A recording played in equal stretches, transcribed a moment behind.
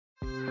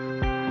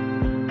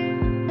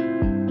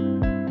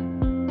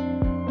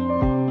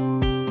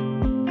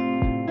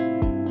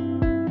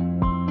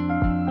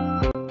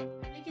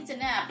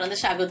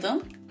আপনাদের স্বাগতম।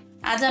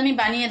 আজ আমি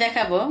বানিয়ে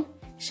দেখাবো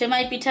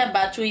সেমাই পিঠা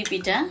বা চুই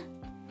পিঠা।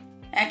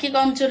 এক এক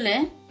অঞ্চলে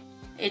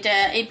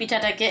এই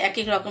পিঠাটাকে এক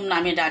এক রকম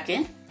নামে ডাকে।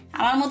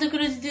 আমার মতো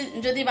করে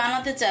যদি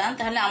বানাতে চান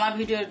তাহলে আমার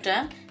ভিডিওটা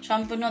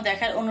সম্পূর্ণ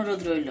দেখার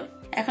অনুরোধ রইল।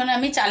 এখন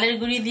আমি চালের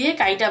গুঁড়ি দিয়ে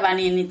কাইটা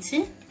বানিয়ে নিচ্ছি।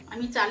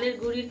 আমি চালের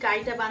গুঁড়ির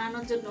কাইটা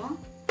বানানোর জন্য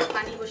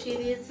পানি বসিয়ে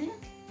দিয়েছি।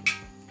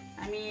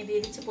 আমি দিয়ে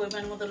দিচ্ছি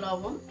পরিমাণ মতো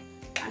লবণ।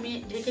 আমি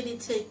ঢেকে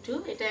দিচ্ছি একটু।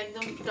 এটা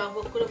একদম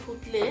টকবক করে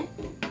ফুটলে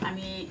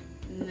আমি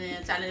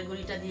চালের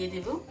গুঁড়িটা দিয়ে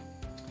দেব।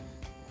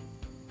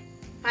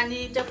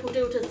 পানিটা ফুটে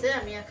উঠেছে,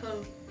 আমি এখন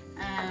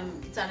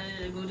চালের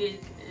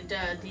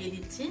গুঁড়িটা দিয়ে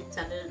দিচ্ছি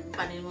চালের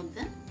পানির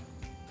মধ্যে।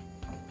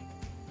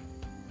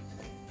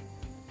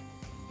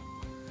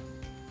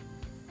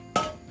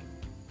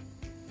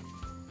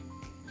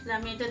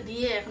 আমি এটা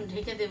দিয়ে এখন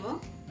ঢেকে দেব।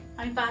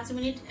 আমি 5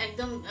 মিনিট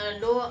একদম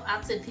লো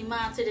আছে, ধিমা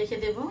আছে রেখে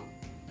দেব।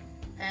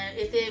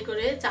 এতে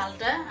করে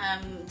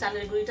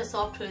চালের গুঁড়িটা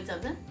সফট হয়ে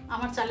যাবে।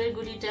 আমার চালের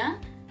গুঁড়িটা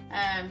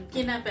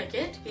কেনা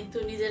প্যাকেট, কিন্তু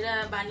নিজেরা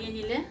বানিয়ে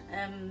নিলে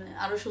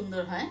আরো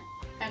সুন্দর হয়।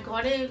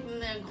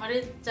 ঘরে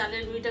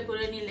চালের গুঁড়িটা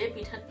করে নিলে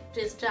পিঠার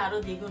টেস্টটা আরো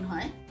দ্বিগুণ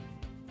হয়।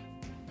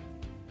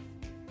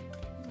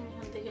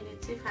 এখন থেকে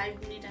নিচ্ছি 5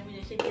 মিনিট আমি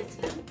রেখে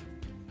দিয়েছিলাম,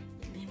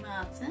 ধিমা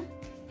আছে।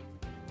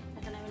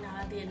 এখন আমি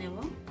নাড়া দিয়ে নেব।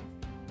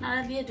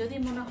 নাড়া দিয়ে যদি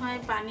মনে হয়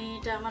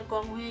পানিটা আমার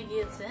কম হয়ে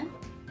গিয়েছে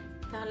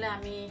তাহলে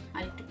আমি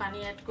আরেকটু পানি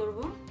অ্যাড করব,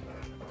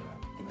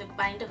 কিন্তু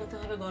পানিটা হতে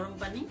হবে গরম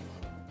পানি।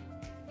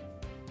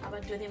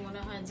 আবার যদি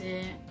মনে হয় যে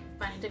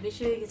পানিটা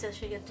বেশি হয়ে গেছে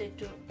সেক্ষেত্রে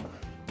একটু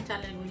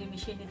চালের গুঁড়ি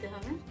মিশিয়ে নিতে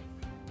হবে।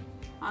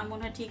 আমার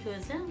মনে হয় ঠিক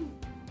হয়েছে।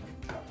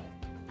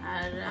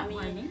 আর আমি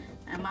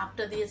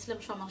মাপটা দিয়েছিলাম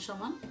সমান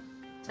সমান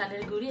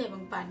চালের গুঁড়ি এবং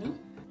পানি।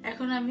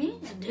 এখন আমি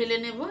ঢেলে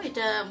নেব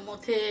এটা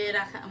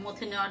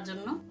মথে নেওয়ার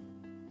জন্য।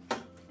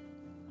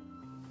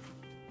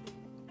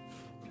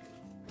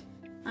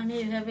 আমি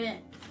এইভাবে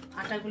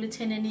আটাগুলি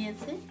ছেনে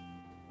নিয়েছি,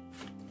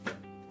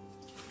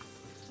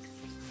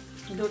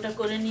 ডোটা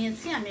করে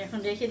নিয়েছি। আমি এখন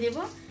রেখে দেব।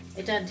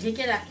 এটা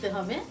ঢেকে রাখতে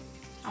হবে।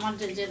 আমার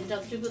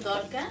যতটুকু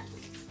দরকার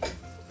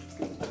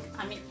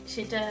আমি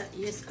সেটা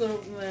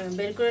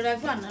বের করে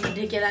রাখবো, আর নাহলে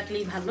ঢেকে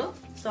রাখলেই ভালো,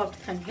 সফট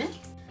থাকবে।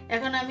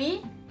 এখন আমি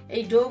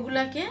এই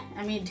ডোগুলাকে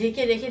আমি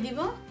ঢেকে রেখে দিব।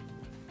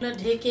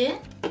 ঢেকে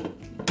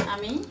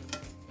আমি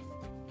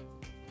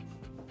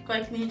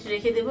কয়েক মিনিট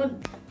রেখে দেব।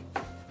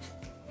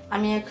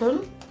 আমি এখন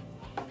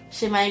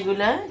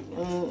সেমাইগুলা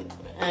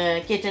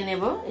কেটে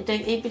নেব।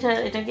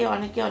 এটাকে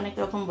অনেকে অনেক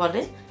রকম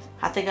বলে,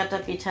 হাতে কাটা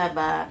পিঠা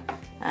বা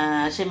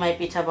সেমাই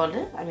পিঠা বলে।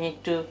 আমি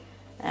একটু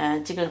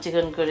চিকন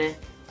চিকন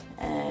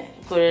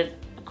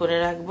করে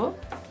রাখবো।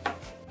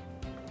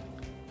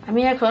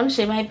 আমি এখন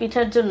সেমাই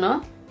পিঠার জন্য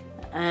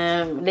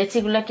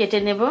লেচিগুলা কেটে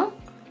নেব।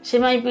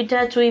 সেমাই পিঠা,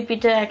 চুই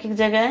পিঠা এক এক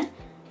জায়গায়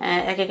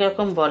এক এক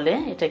রকম বলে।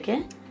 এটাকে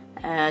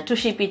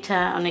চুষি পিঠা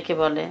অনেকে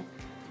বলে।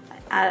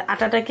 আর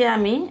আটাটাকে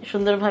আমি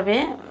সুন্দরভাবে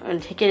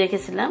ঢেকে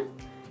রেখেছিলাম।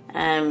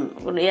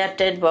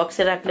 এয়ারটাইট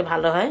বক্সে রাখলে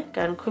ভালো হয়,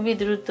 কারণ খুবই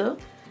দ্রুত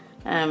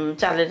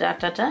চালের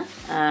আটাটা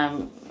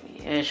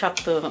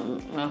শক্ত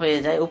হয়ে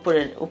যায়,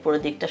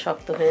 উপরের দিকটা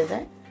শক্ত হয়ে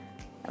যায়।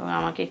 এবং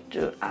আমাকে একটু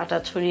আটা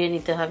ছড়িয়ে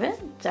নিতে হবে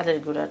চালের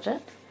গুঁড়াটা।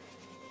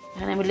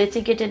 এখানে আমি লেচি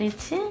কেটে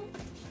নিচ্ছি।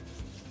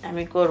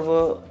 আমি করব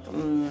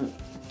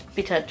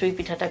চুই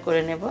পিঠাটা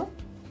করে নেব।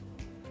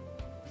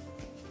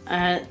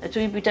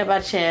 চুই পিঠা বা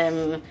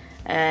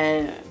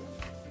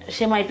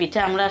সেমাই পিঠা,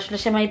 আমরা আসলে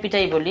সেমাই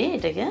পিঠাই বলি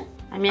এটাকে।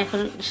 আমি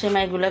এখন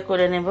সেমাইগুলা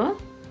করে নেব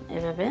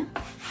এভাবে।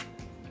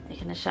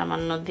 এখানে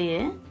সামান্য দিয়ে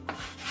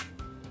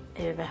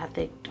এভাবে হাতে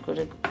একটু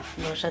করে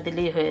ঘষা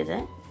দিলেই হয়ে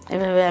যায়।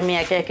 এভাবে আমি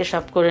একে একে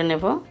সব করে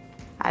নেব।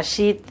 আর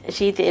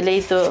শীত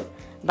এলেই তো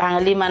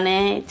বাঙালি মানে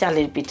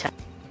চালের পিঠা।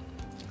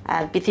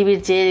 আর পৃথিবীর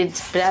যে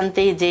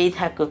প্রান্তেই যেই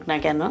থাকুক না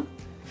কেন,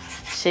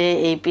 সে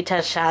এই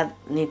পিঠার স্বাদ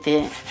নিতে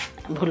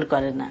ভুল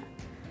করে না।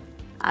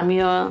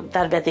 আমিও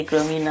তার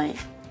ব্যতিক্রমী নয়।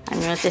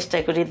 আমিও চেষ্টা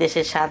করি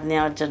দেশের স্বাদ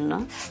নেওয়ার জন্য।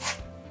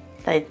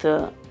 তাই তো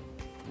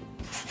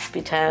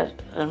পিঠার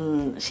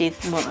শীত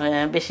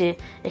বেশি,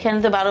 এখানে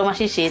তো 12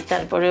 মাসই শীত,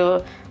 তারপরেও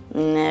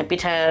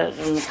পিঠার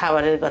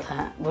খাবারের কথা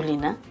ভুলি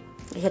না।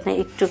 এখানে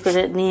একটু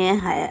করে নিয়ে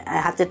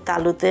হাতের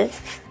তালুতে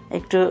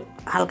একটু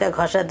হালকা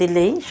ঘষা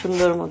দিলেই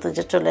সুন্দর মতো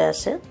যে চলে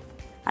আসে।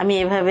 আমি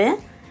এভাবে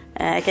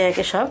একে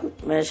একে সব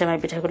সেমাই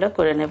পিঠাগুলো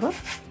করে নেব।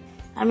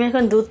 আমি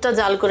এখন দুধটা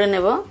জাল করে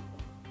নেব।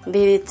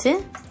 দিয়ে দিচ্ছি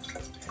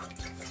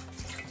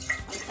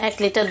 1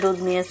 লিটার দুধ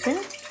নিয়েছে।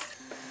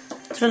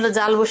 চুলা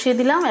জাল বসিয়ে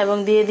দিলাম এবং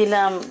দিয়ে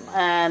দিলাম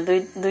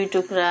 2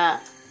 টুকরা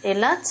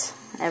এলাচ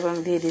এবং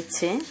দিয়ে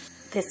দিচ্ছি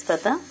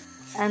তেজপাতা।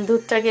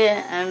 দুধটাকে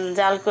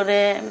জাল করে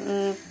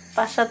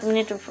 5-7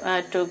 মিনিট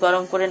একটু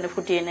গরম করে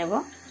ফুটিয়ে নেব।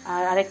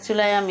 আর আরেক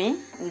চুলায় আমি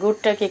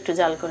গুড়টাকে একটু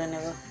জাল করে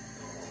নেব।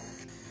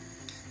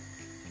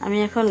 আমি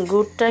এখন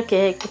গুড়টাকে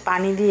একটু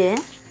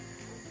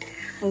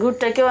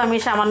গুড়টাকেও আমি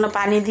সামান্য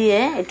পানি দিয়ে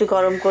একটু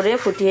গরম করে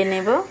ফুটিয়ে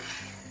নেব।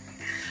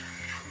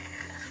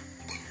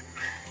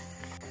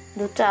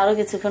 দুধটা আরও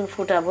কিছুক্ষণ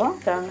ফুটাবো,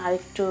 কারণ আর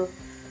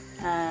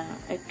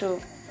একটু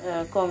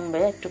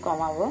কমবে, একটু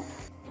কমাবো।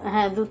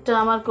 হ্যাঁ, দুধটা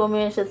আমার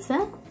কমে এসেছে।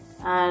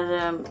 আর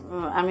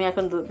আমি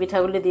এখন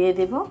পিঠাগুলি দিয়ে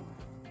দিব।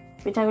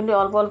 পিঠাগুলি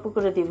অল্প অল্প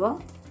করে দিব,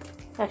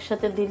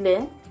 একসাথে দিলে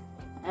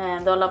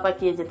দলা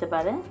পাকিয়ে যেতে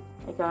পারে,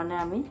 এই কারণে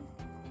আমি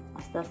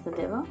আস্তে আস্তে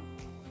দেব।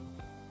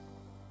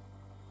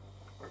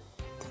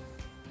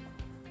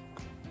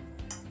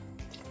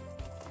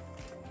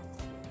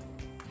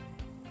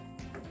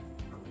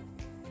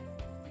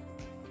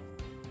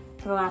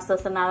 এবং আস্তে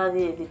আস্তে নাড়া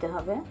দিয়ে দিতে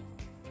হবে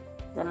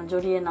যেন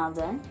জড়িয়ে না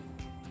যায়।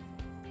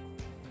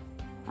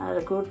 আর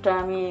গুড়টা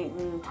আমি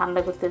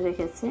ঠান্ডা করতে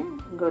রেখেছি,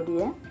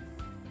 গড়িয়ে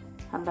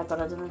ঠান্ডা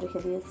করার জন্য রেখে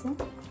দিয়েছি।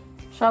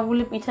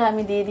 সবগুলি পিঠা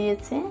আমি দিয়ে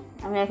দিয়েছি।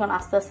 আমি এখন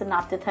আস্তে আস্তে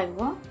নাড়তে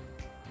থাকবো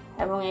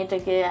এবং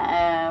এটাকে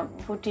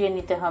ফুটিয়ে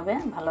নিতে হবে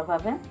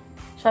ভালোভাবে।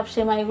 সব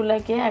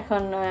সেমাইগুলোকে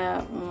এখন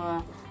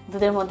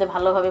দুধের মধ্যে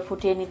ভালোভাবে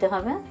ফুটিয়ে নিতে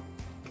হবে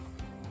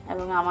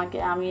এবং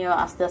আমিও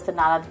আস্তে আস্তে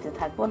নাড়া দিতে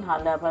থাকবো,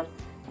 নাহলে আবার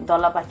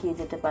দলা পাকিয়ে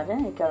যেতে পারে।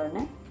 এই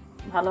কারণে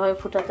ভালোভাবে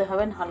ফুটাতে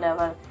হবে, নাহলে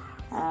আবার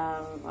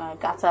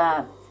কাঁচা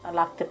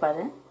লাগতে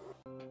পারে।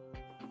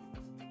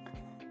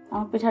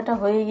 আমার পিঠাটা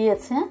হয়ে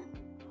গিয়েছে,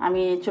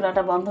 আমি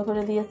চুলাটা বন্ধ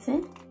করে দিয়েছি,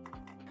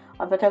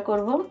 অপেক্ষা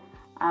করব।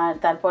 আর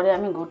তারপরে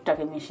আমি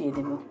গুড়টাকে মিশিয়ে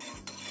দেব।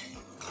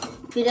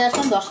 ফিরে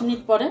আসলাম 10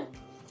 মিনিট পরে।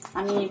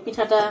 আমি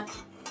পিঠাটা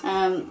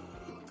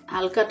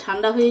হালকা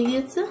ঠান্ডা হয়ে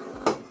গিয়েছে,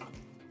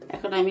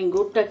 এখন আমি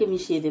গুড়টাকে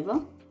মিশিয়ে দেব।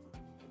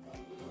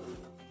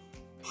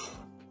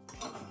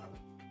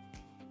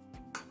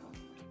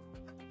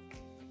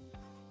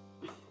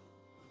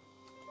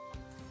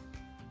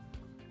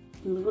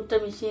 গুড়টা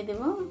মিশিয়ে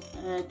দেব,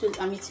 একটু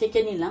আমি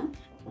ছেঁকে নিলাম।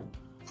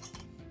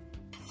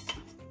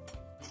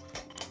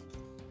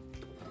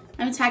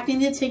 আমি ছাঁকনি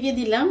দিয়ে ছেঁকে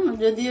দিলাম,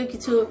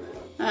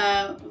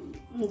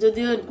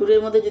 যদিও গুড়ের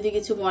মধ্যে যদি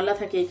কিছু ময়লা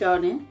থাকে এই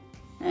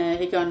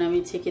কারণে আমি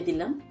ছেঁকে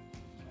দিলাম।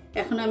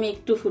 এখন আমি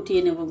একটু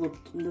ফুটিয়ে নেব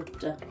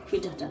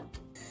পিঠাটা।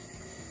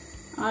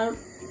 আর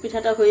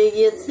পিঠাটা হয়ে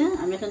গিয়েছে,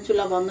 আমি এখন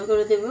চুলা বন্ধ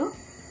করে দেব।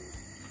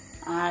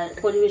 আর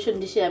পরিবেশন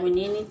ডিশে আমি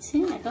নিয়ে নিচ্ছি।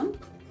 এখন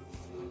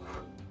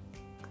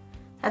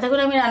এতক্ষণ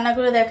আমি রান্না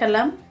করে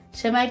দেখালাম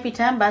সেমাই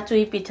পিঠা বা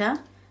চুই পিঠা।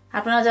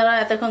 আপনারা যারা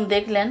এতক্ষণ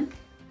দেখলেন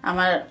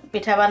আমার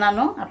পিঠা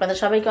বানানো, আপনাদের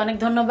সবাইকে অনেক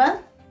ধন্যবাদ।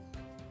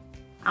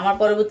 আমার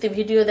পরবর্তী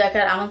ভিডিও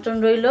দেখার আমন্ত্রণ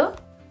রইল।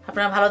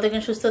 আপনারা ভালো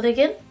থাকেন, সুস্থ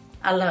থাকেন।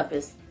 আল্লাহ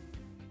হাফেজ।